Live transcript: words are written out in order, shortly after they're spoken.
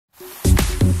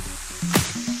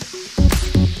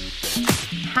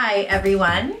Hi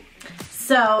everyone.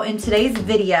 So in today's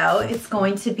video, it's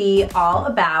going to be all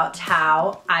about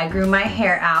how I grew my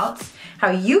hair out, how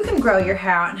you can grow your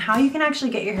hair out, and how you can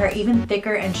actually get your hair even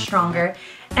thicker and stronger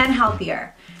and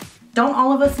healthier. Don't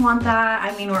all of us want that?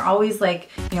 I mean, we're always like,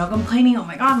 complaining, oh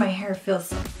my God, my hair feels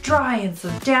so dry and so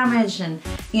damaged and,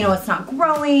 it's not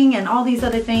growing and all these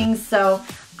other things. So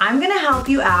I'm gonna help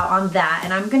you out on that,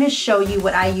 and I'm gonna show you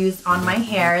what I used on my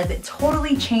hair that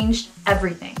totally changed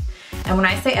everything. And when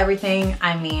I say everything,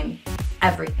 I mean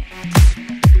everything.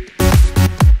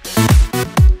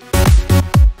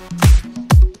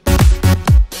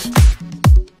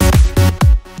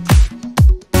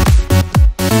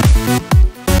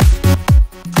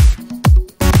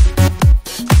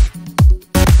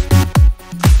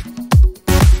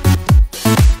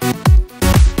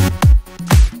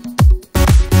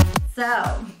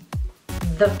 So,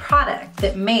 the product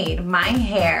that made my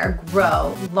hair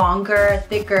grow longer,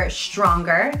 thicker,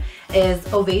 stronger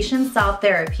is Ovation Cell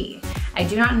Therapy. I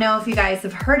do not know if you guys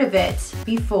have heard of it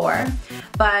before,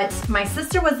 but my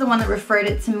sister was the one that referred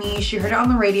it to me. She heard it on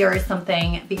the radio or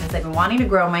something because I've been wanting to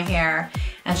grow my hair.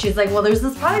 And she's like, well, there's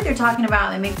this product they're talking about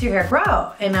that makes your hair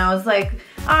grow. And I was like,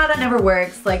 that never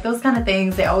works. Like those kind of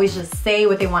things, they always just say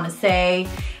what they want to say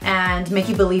and make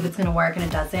you believe it's gonna work and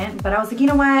it doesn't. But I was like, you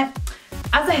know what?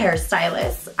 As a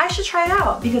hairstylist, I should try it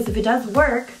out because if it does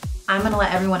work, I'm gonna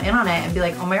let everyone in on it and be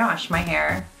like, oh my gosh, my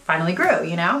hair finally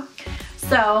grew,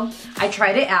 So I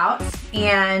tried it out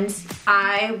and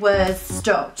I was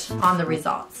stoked on the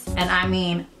results. And I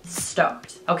mean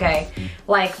stoked, okay?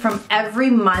 Like from every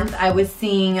month I was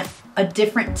seeing a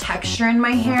different texture in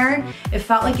my hair. It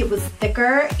felt like it was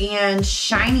thicker and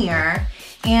shinier.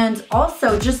 And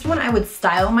also just when I would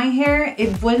style my hair,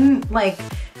 it wouldn't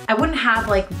I wouldn't have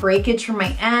like breakage from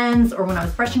my ends, or when I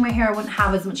was brushing my hair, I wouldn't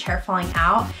have as much hair falling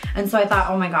out. And so I thought,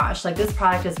 oh my gosh, like this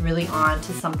product is really on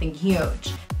to something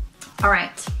huge. All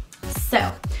right,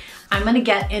 so I'm gonna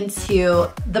get into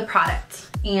the product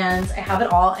and I have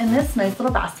it all in this nice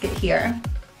little basket here.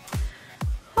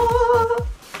 Oh,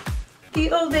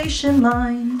 the Ovation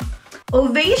line.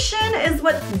 Ovation is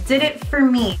what did it for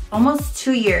me. Almost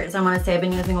 2 years, I wanna say, I've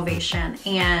been using Ovation,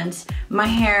 and my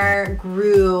hair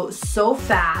grew so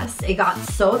fast, it got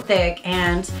so thick,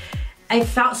 and I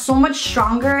felt so much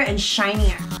stronger and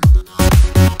shinier.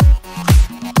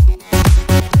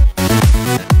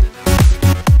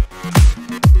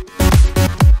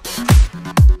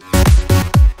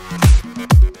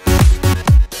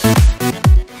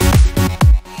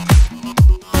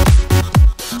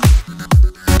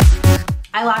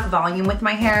 I lack volume with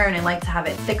my hair and I like to have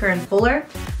it thicker and fuller.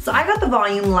 So I got the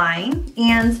volume line,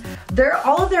 and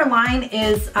all of their line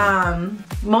is,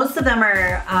 most of them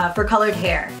are for colored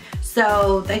hair.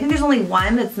 So I think there's only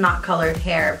one that's not colored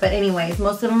hair, but anyways,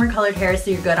 most of them are colored hair, so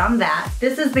you're good on that.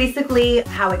 This is basically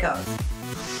how it goes.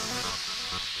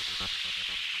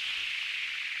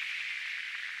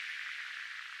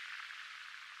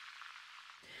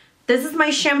 This is my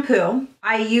shampoo.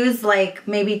 I use like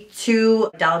maybe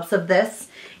 2 dollops of this,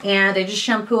 and I just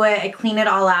shampoo it, I clean it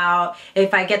all out.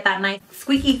 If I get that nice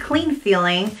squeaky clean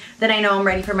feeling, then I know I'm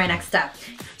ready for my next step.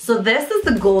 So this is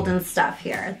the golden stuff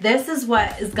here. This is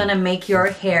what is gonna make your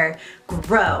hair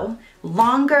grow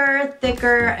longer,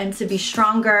 thicker, and to be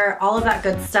stronger, all of that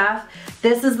good stuff.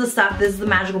 This is the stuff, this is the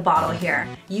magical bottle here.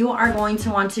 You are going to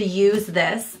want to use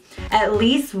this at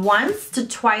least once to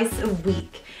twice a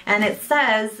week. And it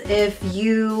says if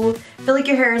you feel like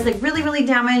your hair is like really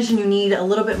damaged and you need a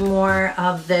little bit more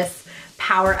of this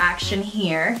power action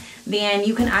here, then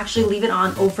you can actually leave it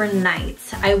on overnight.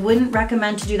 I wouldn't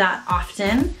recommend to do that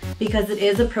often because it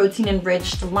is a protein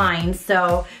enriched line,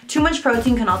 so too much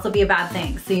protein can also be a bad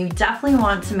thing. So you definitely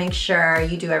want to make sure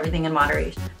you do everything in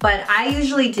moderation. But I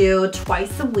usually do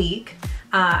twice a week.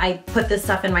 I put this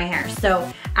stuff in my hair.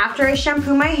 So after I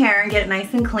shampoo my hair and get it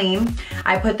nice and clean,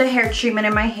 I put the hair treatment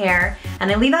in my hair and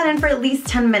I leave that in for at least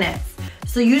 10 minutes.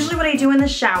 So usually what I do in the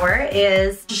shower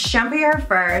is just shampoo your hair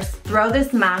first, throw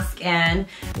this mask in,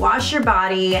 wash your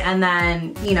body, and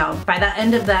then, by the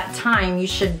end of that time, you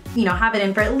should, have it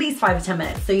in for at least 5 to 10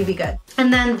 minutes, so you'll be good.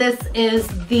 And then this is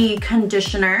the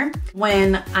conditioner.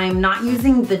 When I'm not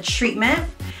using the treatment,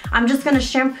 I'm just gonna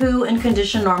shampoo and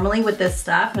condition normally with this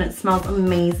stuff, and it smells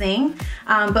amazing.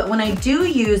 But when I do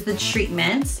use the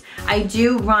treatment, I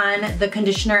do run the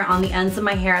conditioner on the ends of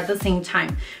my hair at the same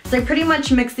time. So I pretty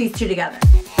much mix these two together.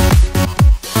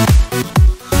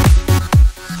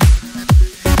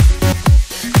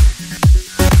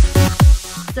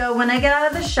 So when I get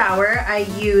out of the shower, I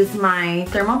use my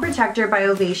Thermal Protector by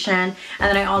Ovation, and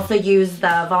then I also use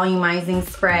the volumizing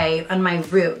spray on my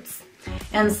roots.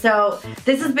 And so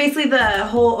this is basically the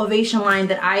whole Ovation line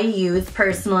that I use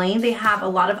personally. They have a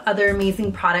lot of other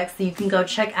amazing products that you can go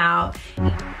check out.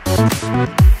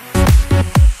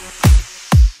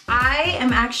 I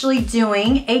am actually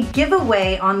doing a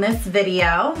giveaway on this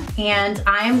video, and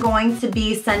I am going to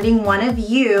be sending one of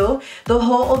you the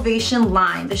whole Ovation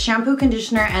line, the shampoo,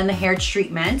 conditioner, and the hair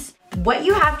treatment. What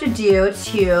you have to do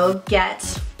to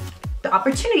get the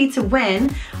opportunity to win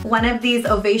one of these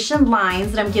Ovation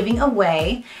lines that I'm giving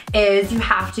away is you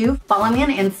have to follow me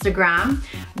on Instagram.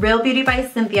 Real Beauty by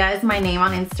Cynthia is my name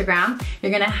on Instagram.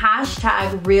 You're gonna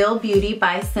hashtag Real Beauty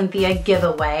by Cynthia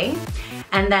giveaway,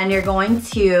 and then you're going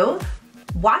to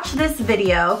watch this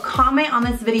video, comment on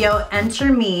this video,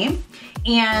 enter me,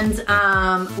 and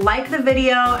like the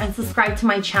video and subscribe to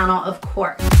my channel, of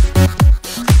course.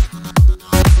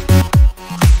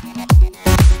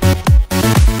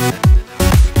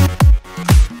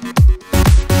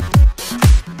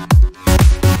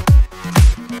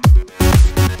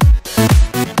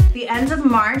 End of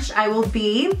March, I will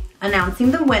be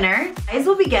announcing the winner. You guys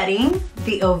will be getting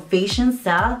the Ovation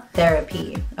Cell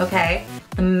Therapy, okay?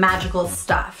 The magical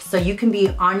stuff. So you can be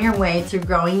on your way to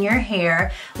growing your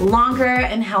hair longer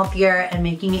and healthier and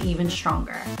making it even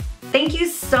stronger. Thank you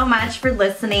so much for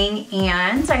listening,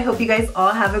 and I hope you guys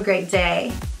all have a great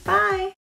day. Bye.